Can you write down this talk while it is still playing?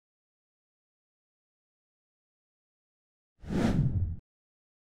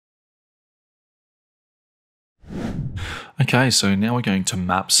Okay, so now we're going to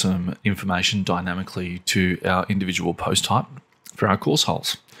map some information dynamically to our individual post type for our course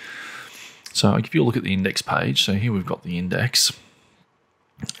holes. So I'll give you a look at the index page. So here we've got the index.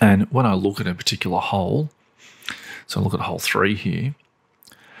 And when I look at a particular hole, so look at hole 3 here,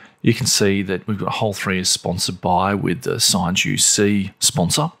 you can see that we've got hole 3 is sponsored by with the Signs You See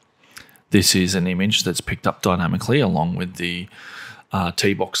sponsor. This is an image that's picked up dynamically along with the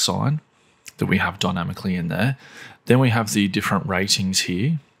T-box sign that we have dynamically in there. Then we have the different ratings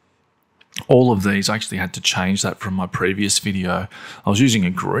here. All of these, I actually had to change that from my previous video. I was using a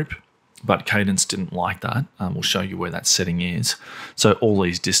group, but Kadence didn't like that. We'll show you where that setting is. So all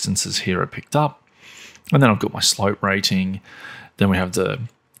these distances here are picked up. And then I've got my slope rating. Then we have the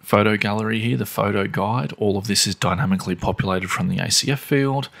photo gallery here, the photo guide. All of this is dynamically populated from the ACF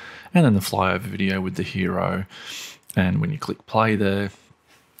field. And then the flyover video with the hero. And when you click play there,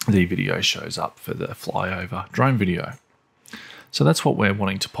 the video shows up for the flyover drone video. So that's what we're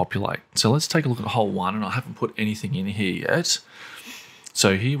wanting to populate. So let's take a look at hole 1, and I haven't put anything in here yet.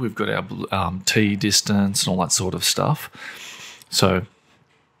 So here we've got our T distance and all that sort of stuff. So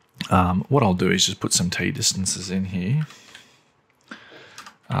what I'll do is just put some T distances in here.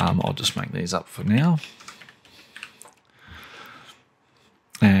 I'll just make these up for now.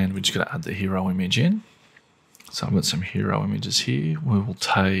 And we're just going to add the hero image in. So I've got some hero images here. We will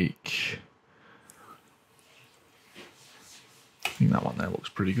take, I think that one there looks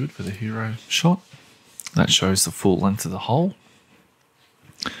pretty good for the hero shot. That shows the full length of the hole.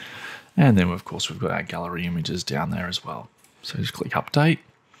 And then of course we've got our gallery images down there as well. So just click update.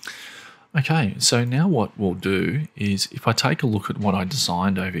 Okay, so now what we'll do is if I take a look at what I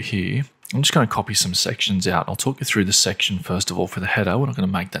designed over here, I'm just going to copy some sections out. I'll talk you through the section first of all for the header. We're not going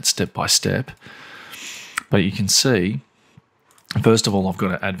to make that step by step. But you can see, first of all, I've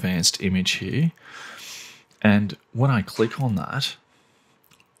got an advanced image here. And when I click on that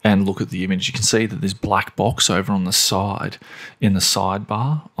and look at the image, you can see that this black box over on the side, in the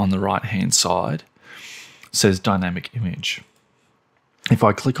sidebar on the right-hand side, says dynamic image. If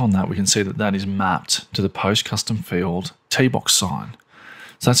I click on that, we can see that that is mapped to the post custom field T-box sign.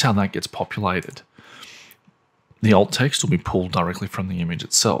 So that's how that gets populated. The alt text will be pulled directly from the image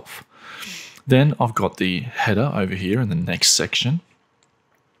itself. Then I've got the header over here in the next section.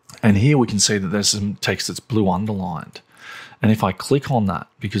 And here we can see that there's some text that's blue underlined. And if I click on that,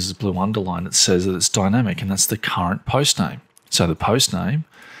 because it's blue underlined, it says that it's dynamic, and that's the current post name. So the post name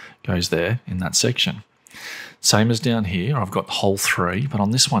goes there in that section. Same as down here, I've got hole 3, but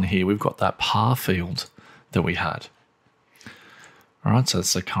on this one here, we've got that par field that we had. All right, so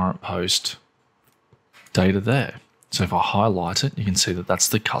it's the current post data there. So if I highlight it, you can see that that's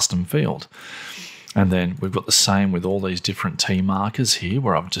the custom field. And then we've got the same with all these different T markers here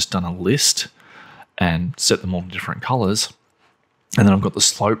where I've just done a list and set them all to different colors. And then I've got the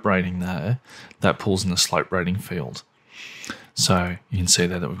slope rating there that pulls in the slope rating field. So you can see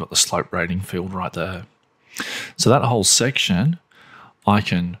there that we've got the slope rating field right there. So that whole section, I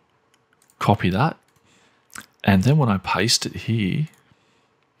can copy that. And then when I paste it here,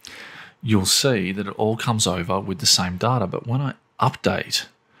 you'll see that it all comes over with the same data. But when I update,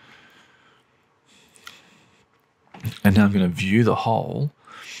 and now I'm going to view the whole,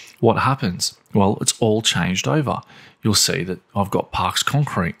 what happens? Well, it's all changed over. You'll see that I've got Parks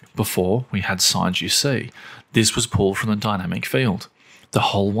Concrete. Before we had Signs You See. This was pulled from the dynamic field. The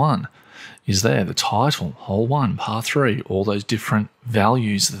hole 1 is there. The title, hole 1, par 3, all those different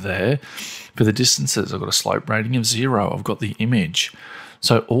values there. For the distances, I've got a slope rating of 0. I've got the image.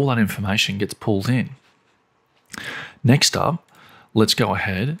 So all that information gets pulled in. Next up, let's go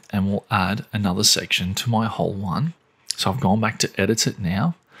ahead and we'll add another section to my hole 1. So I've gone back to edit it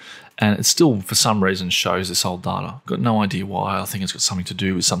now, and it still, for some reason, shows this old data. Got no idea why. I think it's got something to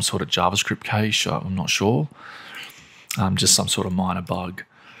do with some sort of JavaScript cache. I'm not sure. Just some sort of minor bug.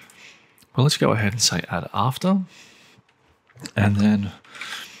 Well, let's go ahead and say add after. And then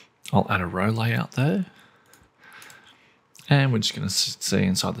I'll add a row layout there. And we're just going to see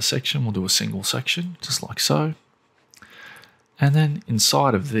inside the section, we'll do a single section, just like so. And then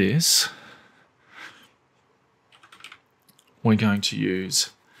inside of this, we're going to use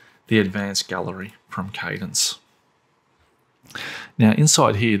the advanced gallery from Kadence. Now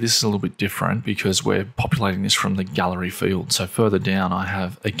inside here, this is a little bit different because we're populating this from the gallery field. So further down, I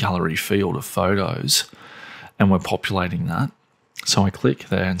have a gallery field of photos, and we're populating that. So I click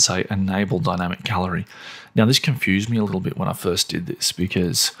there and say enable dynamic gallery. Now this confused me a little bit when I first did this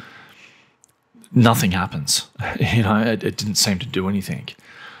because nothing happens. It didn't seem to do anything.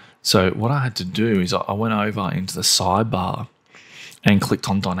 So what I had to do is I went over into the sidebar and clicked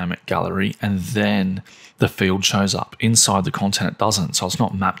on Dynamic Gallery, and then the field shows up. Inside the content, it doesn't, so it's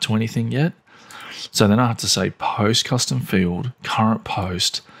not mapped to anything yet. So then I have to say post custom field, current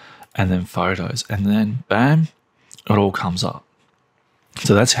post, and then photos, and then bam, it all comes up.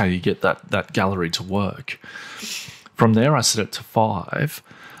 So that's how you get that gallery to work. From there, I set it to 5,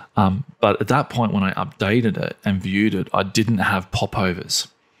 but at that point when I updated it and viewed it, I didn't have popovers.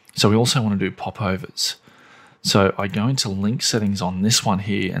 So we also want to do popovers. So I go into link settings on this one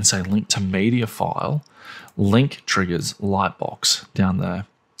here and say link to media file, link triggers lightbox down there,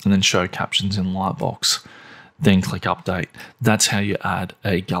 and then show captions in lightbox, then click update. That's how you add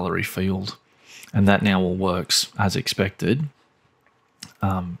a gallery field. And that now all works as expected.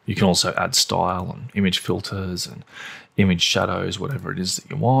 You can also add style and image filters and image shadows, whatever it is that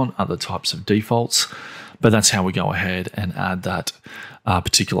you want, other types of defaults. But that's how we go ahead and add that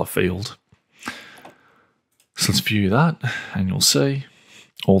particular field. So let's view that, and you'll see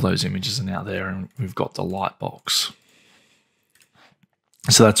all those images are now there, and we've got the light box.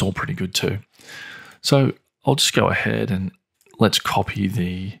 So that's all pretty good too. So I'll just go ahead and let's copy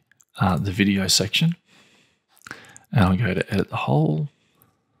the video section, and I'll go to edit the whole.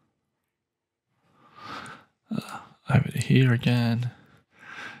 Over to here again,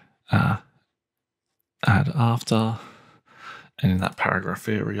 add after, and in that paragraph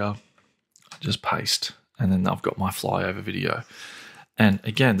area, just paste, and then I've got my flyover video. And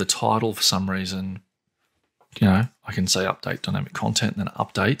again, the title, for some reason, I can say update dynamic content, and then it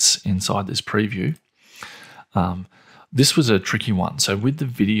updates inside this preview. This was a tricky one. So with the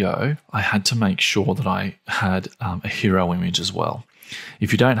video, I had to make sure that I had a hero image as well.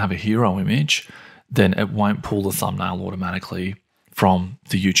 If you don't have a hero image, then it won't pull the thumbnail automatically from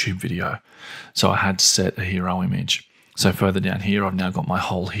the YouTube video. So I had to set a hero image. So further down here, I've now got my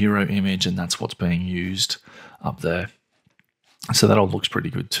whole hero image, and that's what's being used up there. So that all looks pretty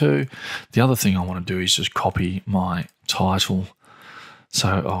good too. The other thing I want to do is just copy my title. So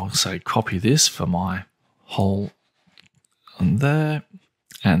I'll say copy this for my whole on there,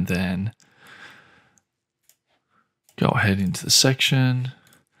 and then go ahead into the section,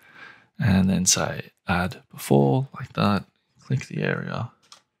 and then say add before, like that, click the area,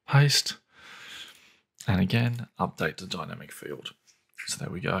 paste, and again, update the dynamic field. So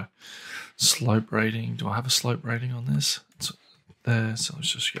there we go. Slope rating, do I have a slope rating on this? It's there, so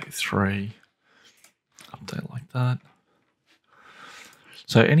let's just go 3, update like that.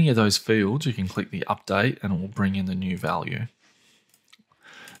 So any of those fields, you can click the update and it will bring in the new value.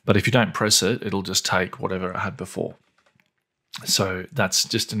 But if you don't press it, it'll just take whatever it had before. So that's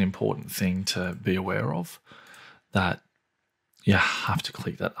just an important thing to be aware of, that you have to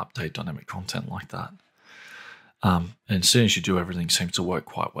click that update dynamic content like that. And as soon as you do, everything seems to work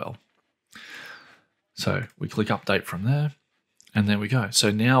quite well. So we click update from there, and there we go.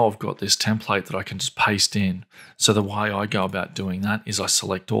 So now I've got this template that I can just paste in. So the way I go about doing that is I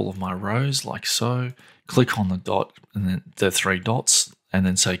select all of my rows like so, click on the dot and then the 3 dots, and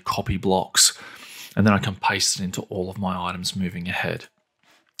then say copy blocks. And then I can paste it into all of my items moving ahead.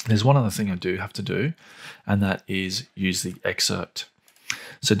 There's one other thing I do have to do, and that is use the excerpt.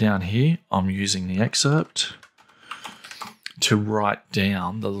 So down here, I'm using the excerpt to write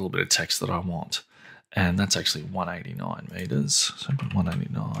down the little bit of text that I want. And that's actually 189 meters. So I put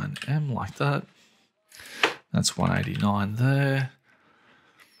 189 M like that. That's 189 there.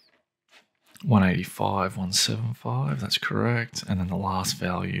 185, 175, that's correct. And then the last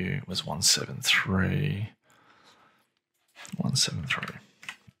value was 173. 173.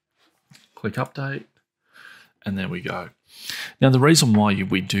 Click update, and there we go. Now the reason why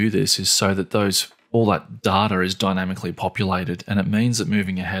we do this is so that all that data is dynamically populated, and it means that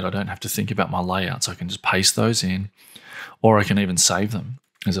moving ahead, I don't have to think about my layouts. I can just paste those in, or I can even save them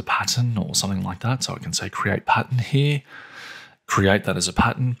as a pattern or something like that. So I can say create pattern here, create that as a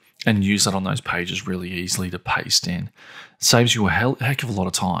pattern, and use that on those pages really easily to paste in. It saves you a heck of a lot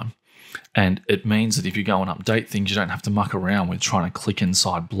of time. And it means that if you go and update things, you don't have to muck around with trying to click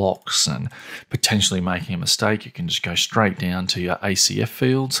inside blocks and potentially making a mistake. You can just go straight down to your ACF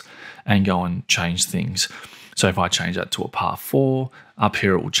fields and go and change things. So if I change that to a par 4, up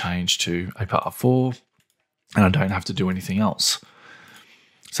here it will change to a par 4, and I don't have to do anything else.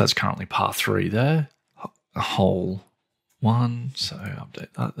 So that's currently par 3 there, a whole 1, so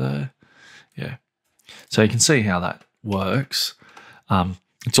update that there. Yeah. So you can see how that works.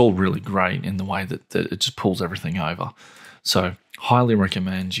 It's all really great in the way that it just pulls everything over. So highly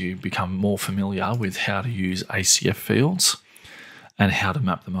recommend you become more familiar with how to use ACF fields and how to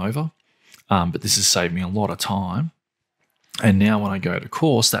map them over. But this has saved me a lot of time And now when I go to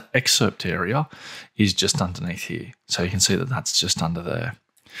course, that excerpt area is just underneath here. So you can see that that's just under there.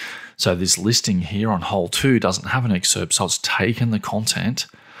 So this listing here on hole 2 doesn't have an excerpt, so it's taken the content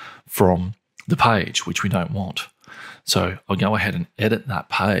from the page, which we don't want. So I'll go ahead and edit that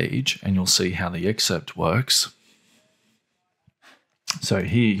page and you'll see how the excerpt works. So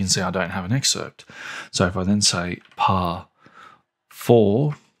here you can see I don't have an excerpt. So if I then say par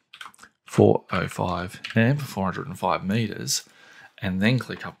 4, 405 amp, 405 meters, and then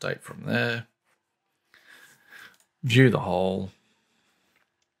click update from there, view the whole,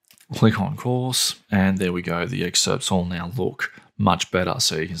 click on course, and there we go. The excerpts all now look much better.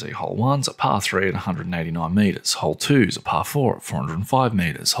 So you can see hole 1's a par 3 at 189 meters. Hole 2's a par 4 at 405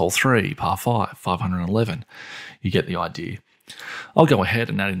 meters. Hole 3, par 5, 511. You get the idea. I'll go ahead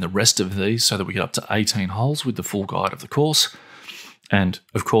and add in the rest of these so that we get up to 18 holes with the full guide of the course. And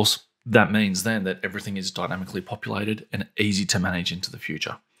of course, that means then that everything is dynamically populated and easy to manage into the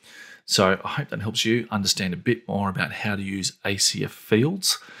future. So I hope that helps you understand a bit more about how to use ACF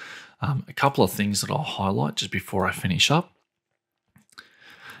fields. A couple of things that I'll highlight just before I finish up.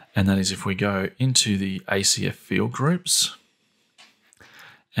 And that is if we go into the ACF field groups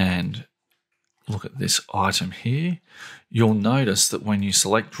and look at this item here, you'll notice that when you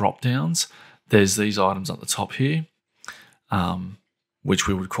select drop downs, there's these items at the top here, which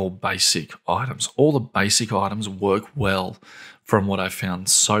we would call basic items. All the basic items work well from what I've found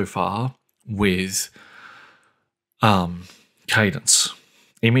so far with Kadence.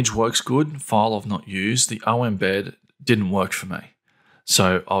 Image works good, file I've not used. The embed didn't work for me.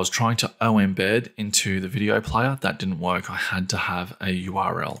 So I was trying to embed into the video player. That didn't work. I had to have a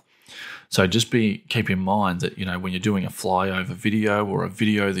URL. So just keep in mind that, when you're doing a flyover video or a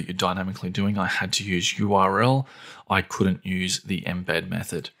video that you're dynamically doing, I had to use URL. I couldn't use the embed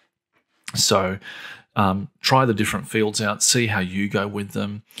method. So try the different fields out, see how you go with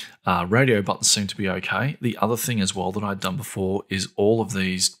them. Radio buttons seem to be okay. The other thing as well that I'd done before is all of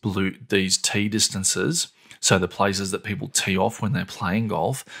these tee distances, so the places that people tee off when they're playing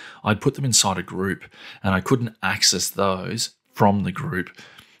golf, I'd put them inside a group and I couldn't access those from the group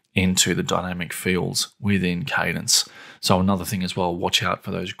into the dynamic fields within Kadence. So another thing as well, watch out for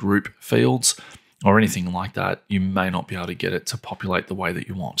those group fields or anything like that. You may not be able to get it to populate the way that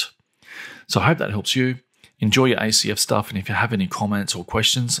you want. So I hope that helps you. Enjoy your ACF stuff, and if you have any comments or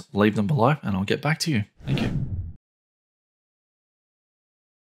questions, leave them below and I'll get back to you. Thank you.